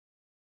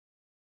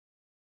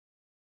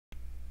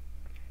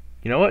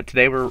You know what?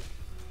 Today we're...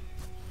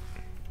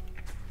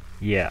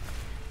 Yeah.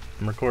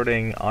 I'm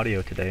recording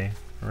audio today.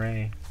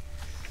 Hooray.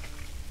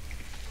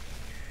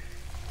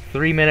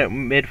 3-minute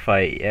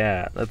mid-fight.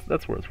 Yeah,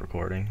 that's worth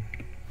recording.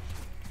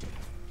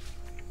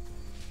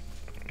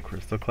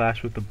 Crystal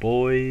Clash with the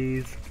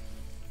boys.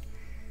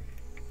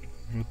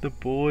 With the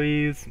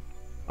boys.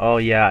 Oh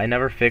yeah, I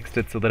never fixed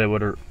it so that it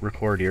would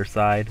record your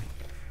side.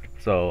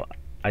 So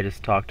I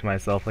just talked to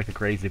myself like a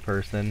crazy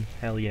person.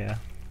 Hell yeah.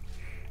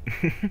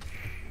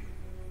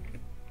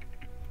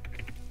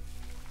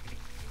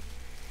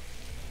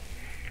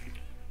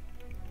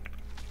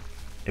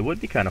 It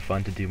would be kind of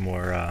fun to do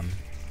more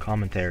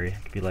commentary.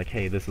 Be like,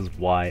 hey, this is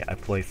why I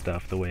play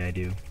stuff the way I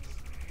do.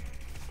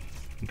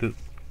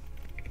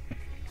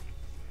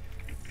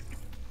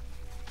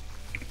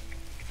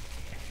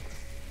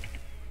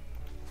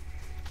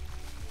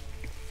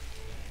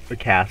 A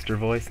caster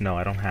voice? No,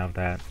 I don't have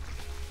that.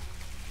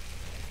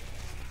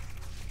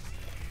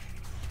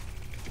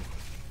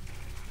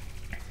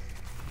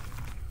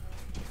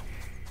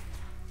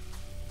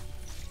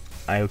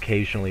 I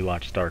occasionally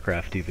watch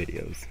StarCraft 2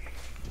 videos.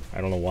 I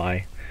don't know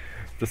why.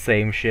 The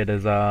same shit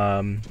as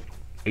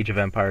Age of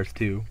Empires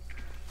 2.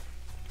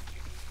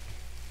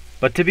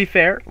 But to be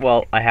fair,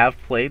 well, I have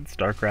played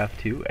StarCraft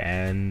 2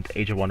 and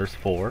Age of Wonders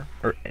 4.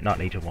 Or,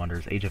 not Age of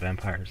Wonders, Age of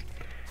Empires.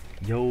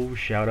 Yo,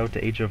 shout out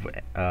to Age of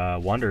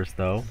Wonders,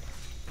 though.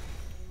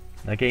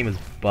 That game is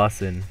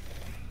bussin'.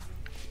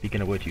 Speaking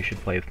of which, you should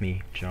play with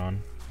me,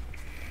 John.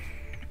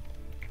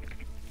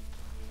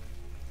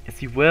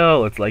 Yes, you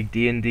will. It's like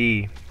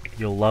D&D.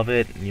 You'll love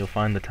it, and you'll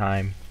find the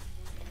time.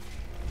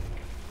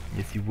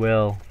 Yes, you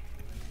will.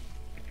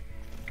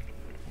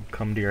 I'll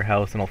come to your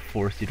house, and I'll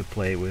force you to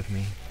play it with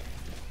me.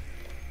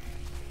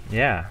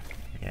 Yeah.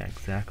 Yeah,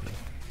 exactly.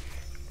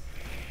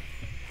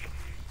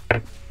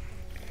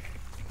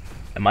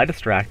 Am I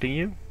distracting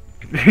you?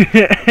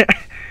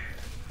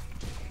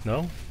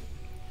 No?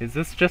 Is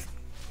this just...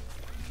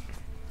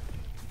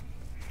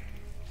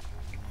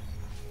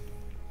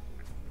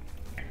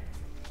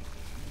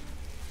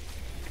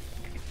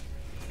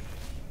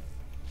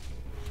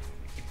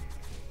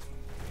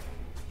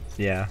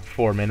 Yeah,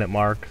 4-minute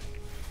mark.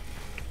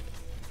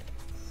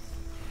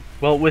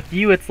 Well, with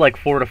you it's like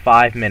 4 to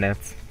 5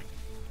 minutes.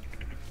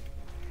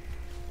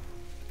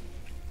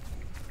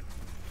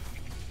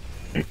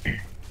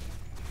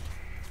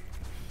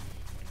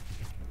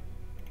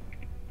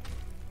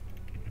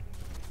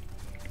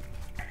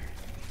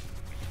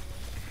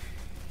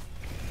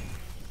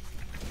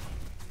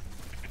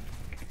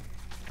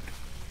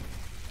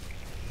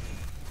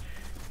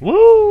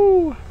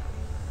 Woo!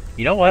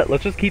 You know what?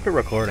 Let's just keep it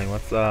recording.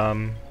 Let's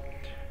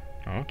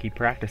I'll keep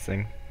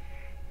practicing.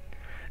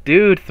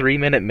 Dude,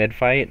 3-minute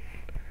mid-fight.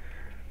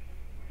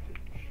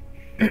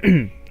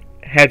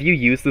 Have you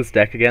used this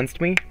deck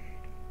against me?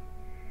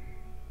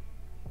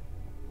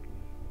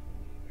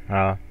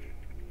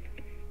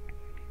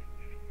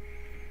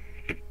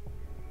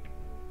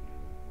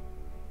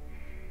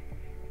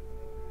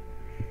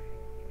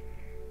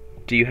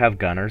 Do you have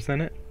gunners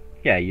in it?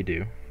 Yeah, you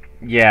do.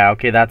 Yeah,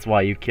 okay, that's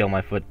why you kill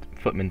my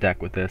footman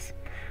deck with this.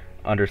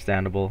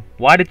 Understandable.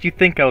 Why did you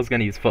think I was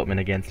gonna use footman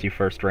against you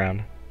first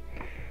round?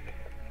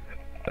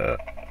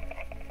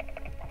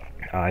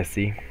 I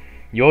see.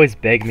 You always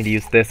beg me to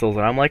use thistles,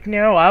 and I'm like,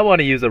 no, I want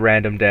to use a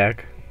random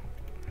deck.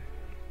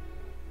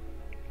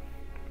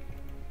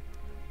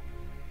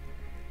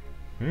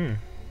 It's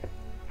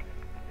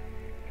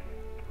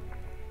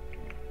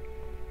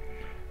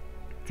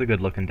a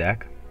good looking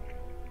deck.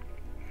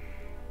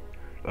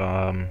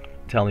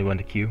 Tell me when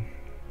to queue.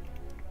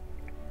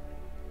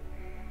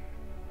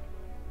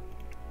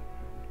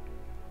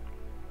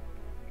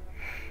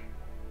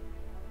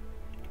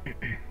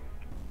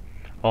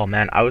 Oh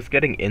man, I was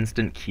getting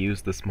instant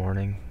queues this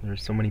morning.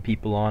 There's so many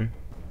people on.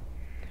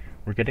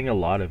 We're getting a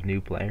lot of new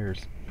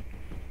players.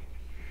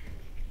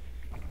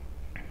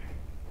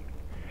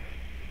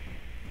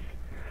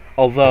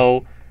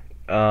 Although,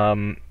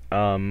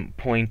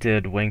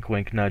 pointed, wink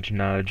wink, nudge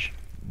nudge,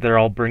 they're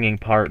all bringing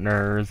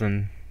partners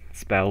and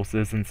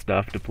spouses and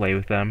stuff to play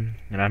with them,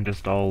 and I'm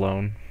just all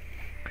alone.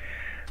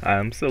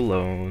 I'm so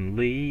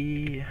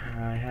lonely,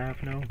 I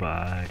have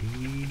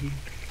nobody.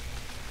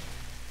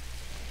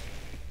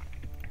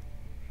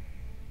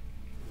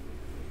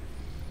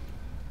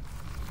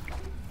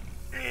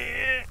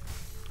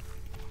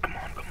 Come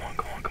on, come on,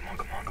 come on, come on,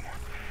 come on, come on.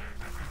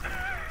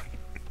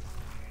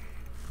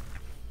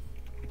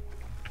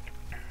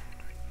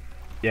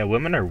 Yeah,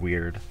 women are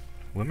weird.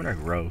 Women are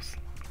gross.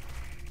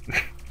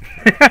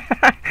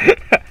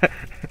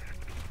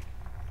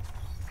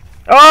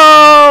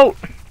 Oh!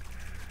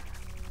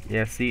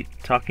 Yeah, see,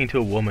 talking to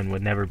a woman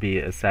would never be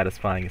as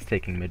satisfying as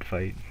taking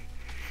mid-fight.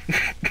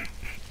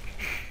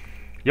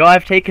 Yo,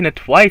 I've taken it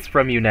twice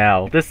from you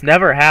now. This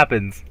never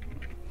happens.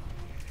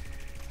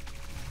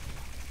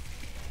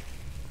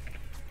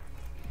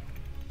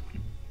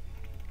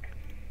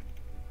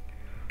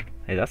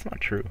 Hey, that's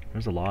not true.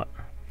 There's a lot.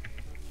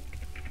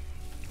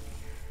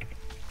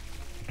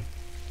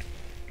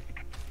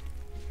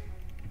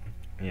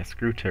 Yeah,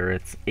 screw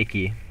turrets.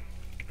 Icky.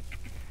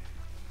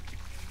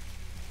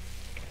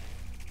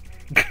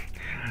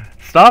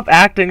 Stop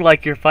acting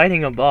like you're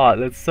fighting a bot.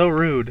 That's so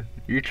rude.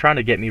 You're trying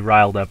to get me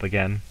riled up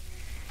again.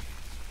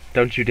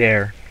 Don't you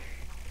dare.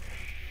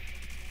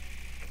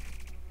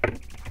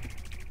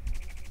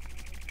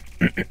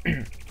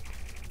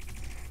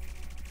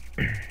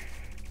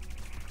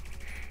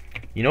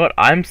 You know what?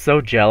 I'm so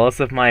jealous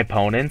of my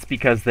opponents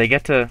because they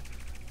get to...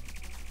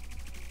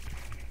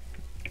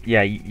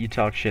 Yeah, you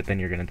talk shit, then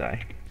you're gonna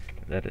die.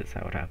 That is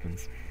how it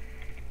happens.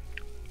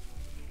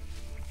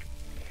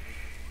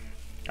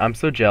 I'm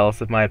so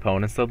jealous of my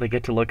opponents, though. They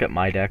get to look at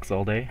my decks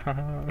all day.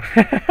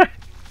 But,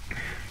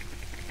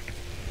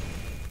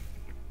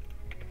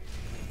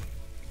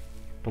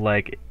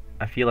 like,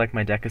 I feel like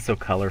my deck is so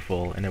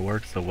colorful, and it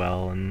works so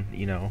well, and,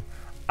 you know...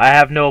 I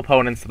have no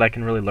opponents that I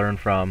can really learn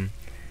from.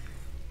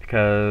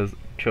 Because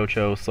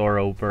Chocho,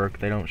 Soro, Burke,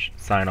 they don't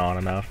sign on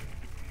enough.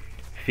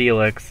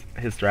 Felix,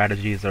 his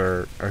strategies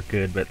are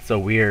good, but so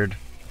weird.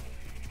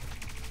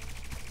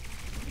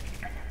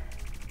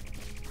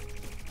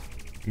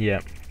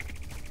 Yep.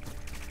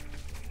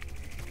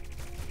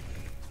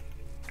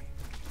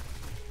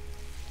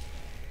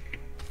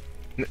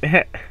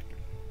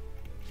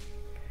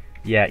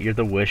 Yeah, you're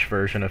the Wish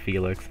version of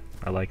Felix.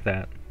 I like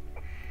that.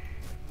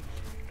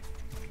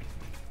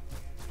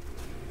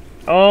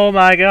 Oh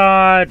my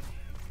god!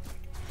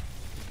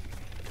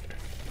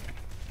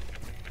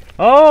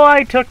 Oh,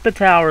 I took the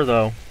tower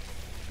though.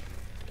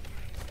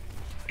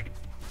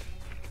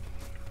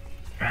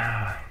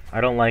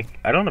 I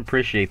don't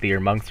appreciate that your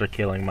monks are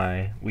killing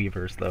my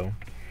weavers though.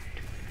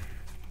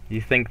 You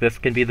think this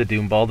can be the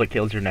doom ball that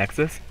kills your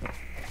nexus?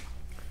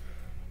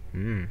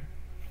 Hmm.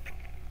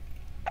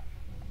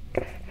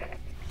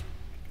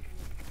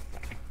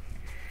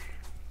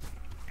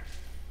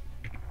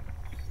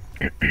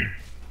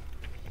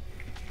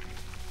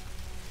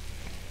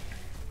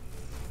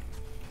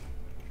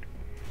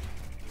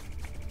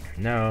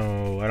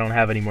 No, I don't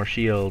have any more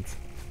shields.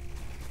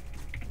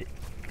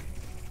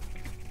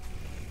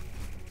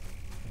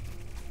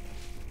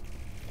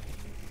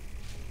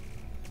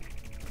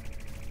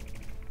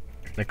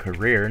 The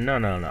career? No.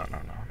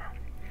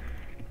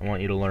 I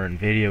want you to learn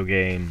video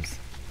games.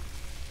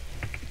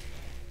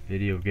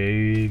 Video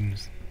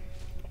games.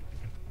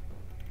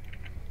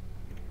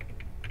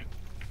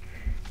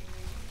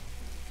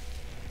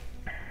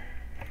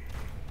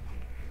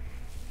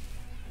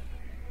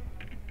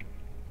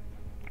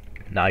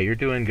 Nah, you're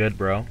doing good,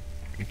 bro.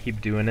 You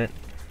keep doing it.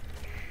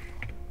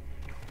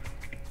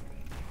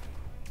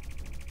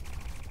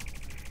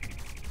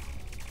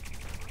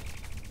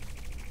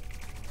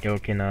 Yo,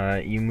 can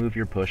you move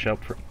your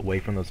push-up away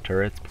from those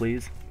turrets,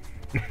 please?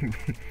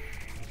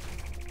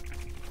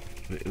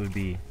 It would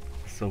be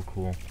so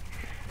cool.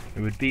 It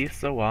would be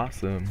so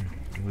awesome.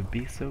 It would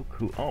be so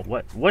cool. Oh,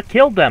 what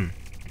killed them?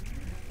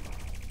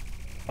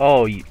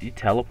 Oh, you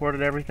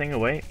teleported everything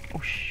away? Oh,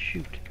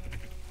 shoot.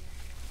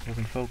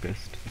 Wasn't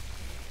focused.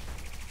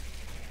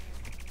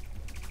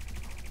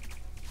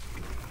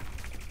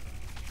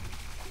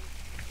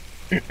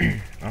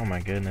 Oh my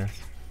goodness.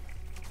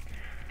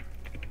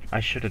 I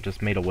should have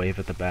just made a wave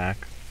at the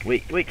back.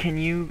 Wait, can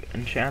you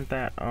enchant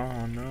that?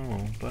 Oh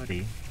no,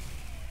 buddy.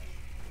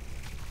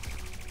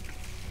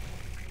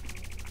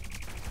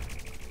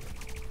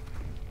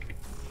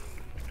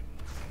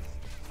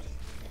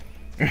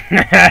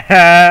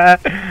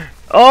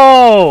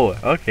 Oh,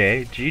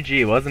 okay.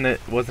 GG.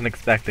 Wasn't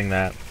expecting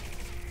that.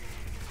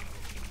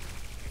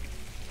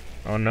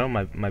 Oh no,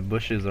 my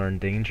bushes are in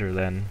danger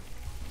then.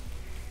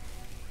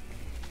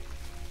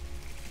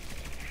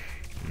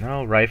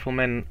 No,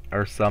 riflemen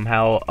are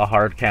somehow a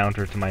hard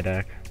counter to my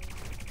deck.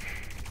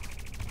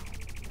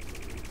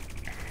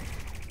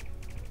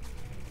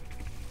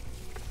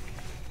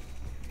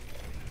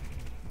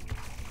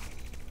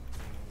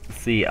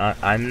 See,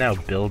 I'm now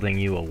building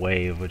you a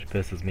wave, which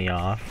pisses me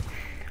off.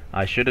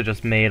 I should have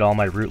just made all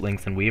my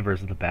rootlings and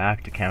weavers at the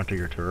back to counter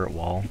your turret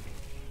wall.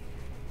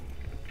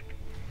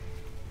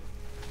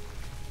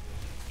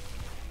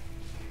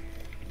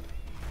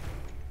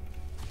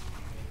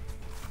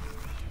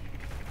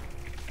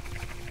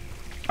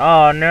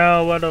 Oh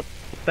no, what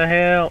the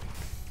hell?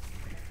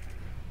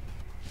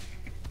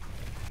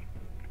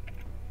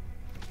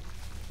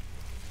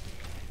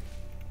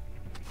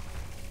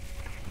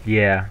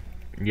 Yeah,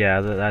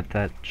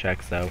 that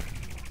checks out.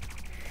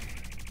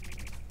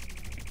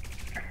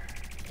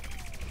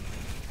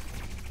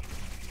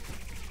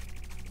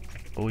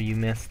 Oh, you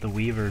missed the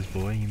weavers,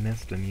 boy. You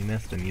missed him.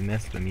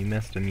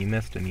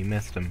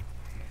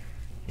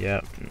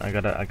 Yep, I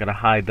gotta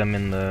hide them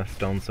in the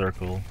stone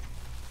circle.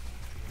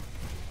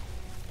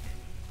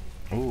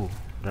 Ooh,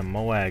 the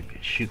Moag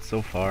shoots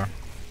so far.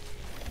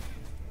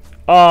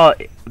 Oh,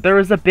 there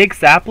was a big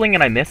sapling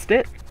and I missed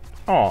it?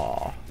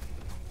 Aw.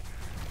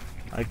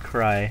 I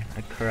cry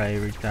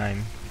every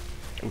time.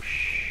 Oh,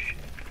 shh.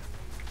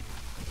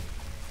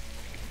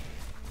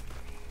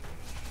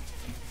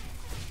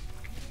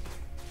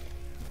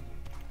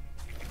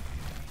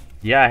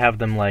 Yeah, I have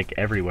them, like,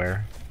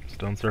 everywhere.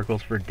 Stone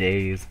circles for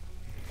days.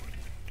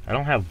 I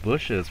don't have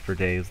bushes for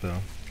days,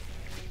 though.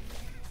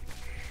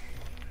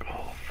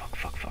 Oh, fuck.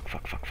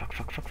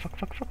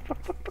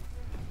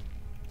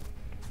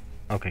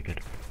 Okay, good.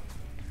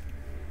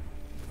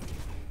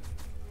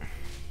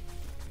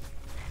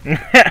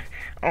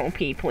 OP,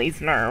 please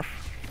nerf.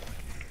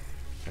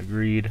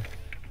 Agreed.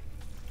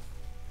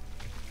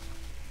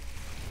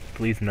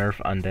 Please nerf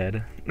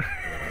undead.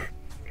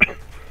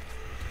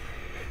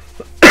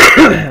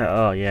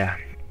 Oh yeah.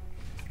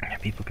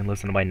 People can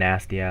listen to my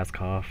nasty ass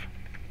cough.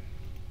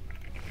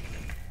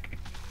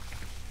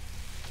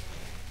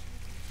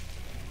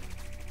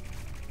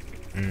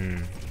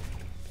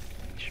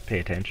 Should pay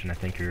attention, I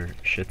think your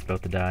shit's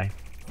about to die.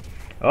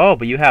 Oh,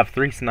 but you have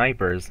 3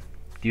 snipers.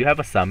 Do you have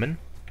a summon?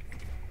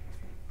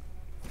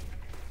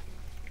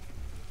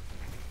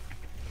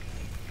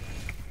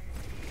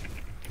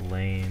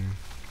 Lame.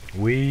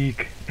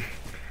 Weak.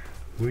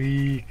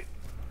 Weak.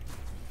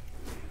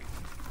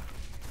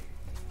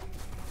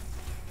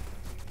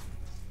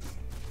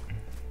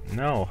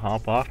 No,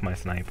 hop off my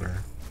sniper.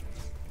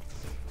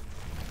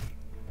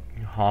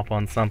 Hop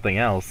on something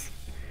else.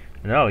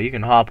 No, you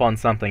can hop on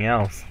something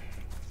else.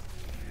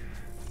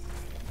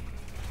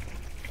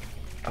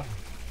 Oh.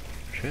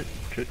 Chit.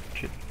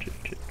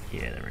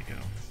 Yeah, there we go.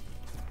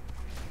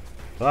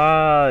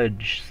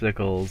 Fudge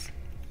sickles.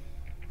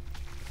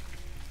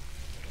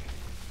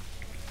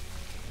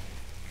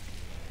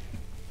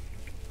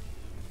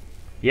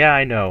 Yeah,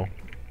 I know.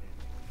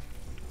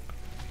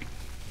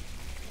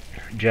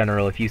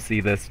 General, if you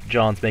see this,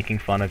 John's making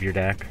fun of your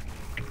deck.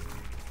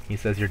 He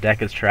says your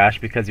deck is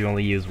trash because you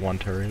only use 1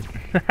 turret.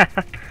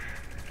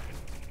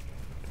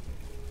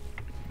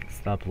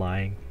 Stop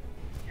lying.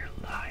 You're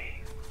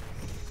lying.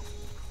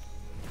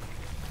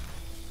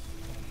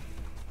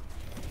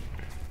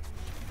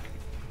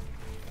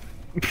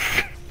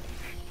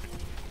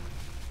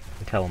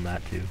 Tell him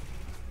that too.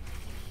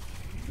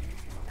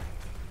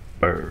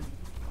 Brr.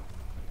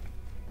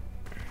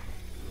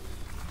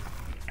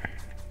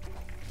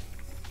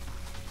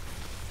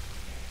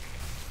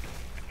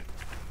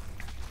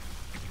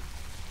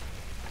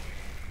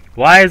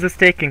 Why is this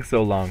taking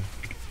so long?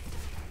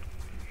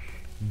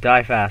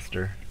 Die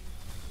faster.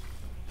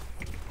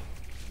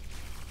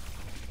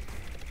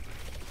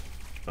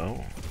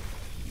 Oh.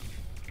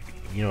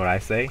 You know what I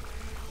say?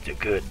 It's a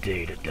good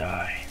day to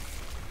die.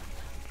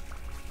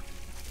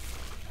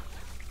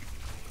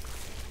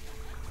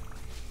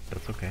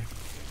 That's okay.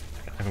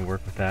 I can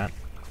work with that.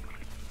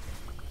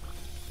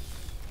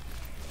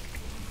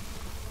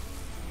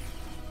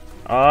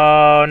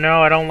 Oh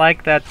no, I don't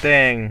like that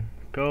thing.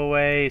 Go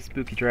away,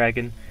 spooky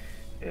dragon.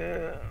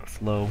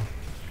 Slow.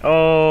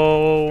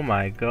 Oh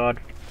my god.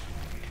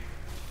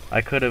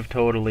 I could have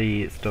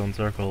totally stone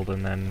circled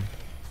and then...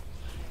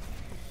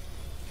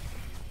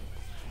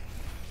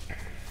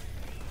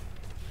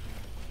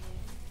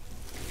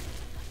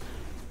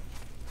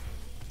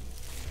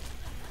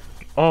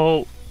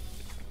 Oh!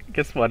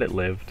 Guess what? It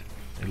lived.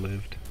 It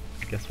lived.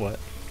 Guess what?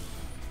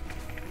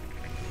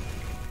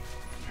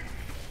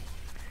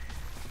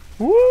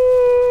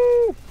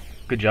 Woo!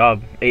 Good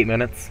job. 8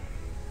 minutes.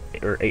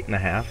 Or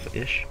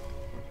 8.5-ish.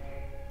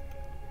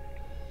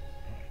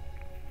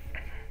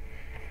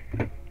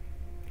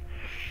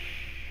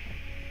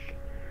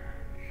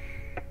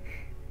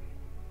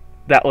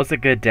 That was a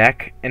good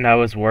deck, and I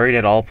was worried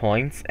at all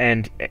points,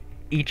 and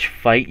each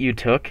fight you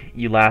took,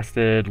 you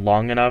lasted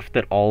long enough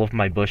that all of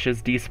my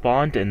bushes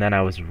despawned, and then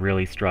I was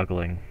really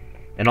struggling.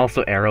 And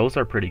also arrows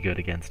are pretty good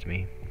against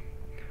me.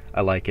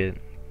 I like it.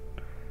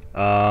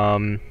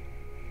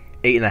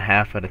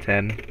 8.5 out of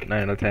 10.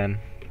 9 out of 10.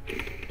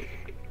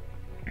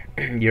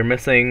 You're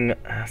missing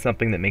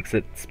something that makes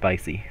it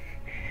spicy.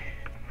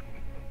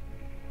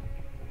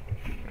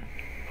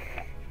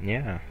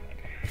 Yeah.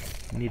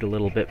 You need a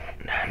little bit,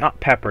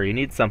 not pepper, you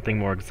need something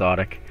more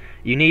exotic.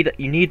 You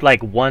need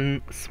like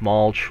one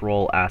small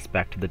troll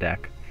aspect to the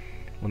deck.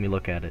 Let me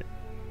look at it.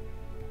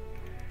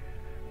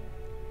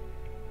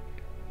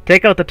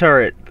 Take out the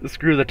turret.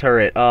 Screw the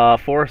turret.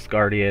 Forest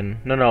Guardian.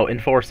 No,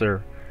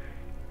 Enforcer.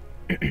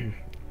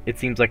 It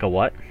seems like a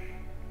what?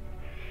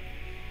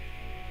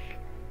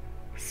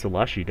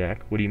 Slushy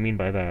deck? What do you mean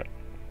by that?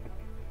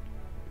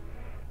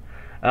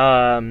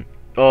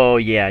 Oh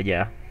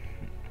yeah.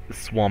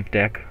 Swamp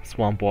deck.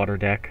 Swamp water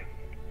deck.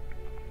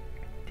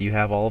 Do you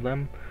have all of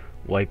them?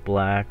 White,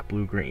 black,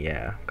 blue, green.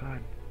 Yeah. God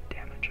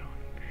damn it, John.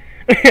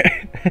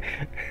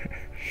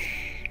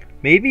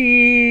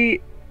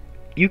 Maybe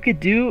you could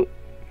do...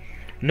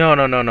 No.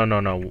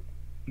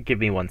 Give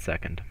me 1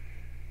 second.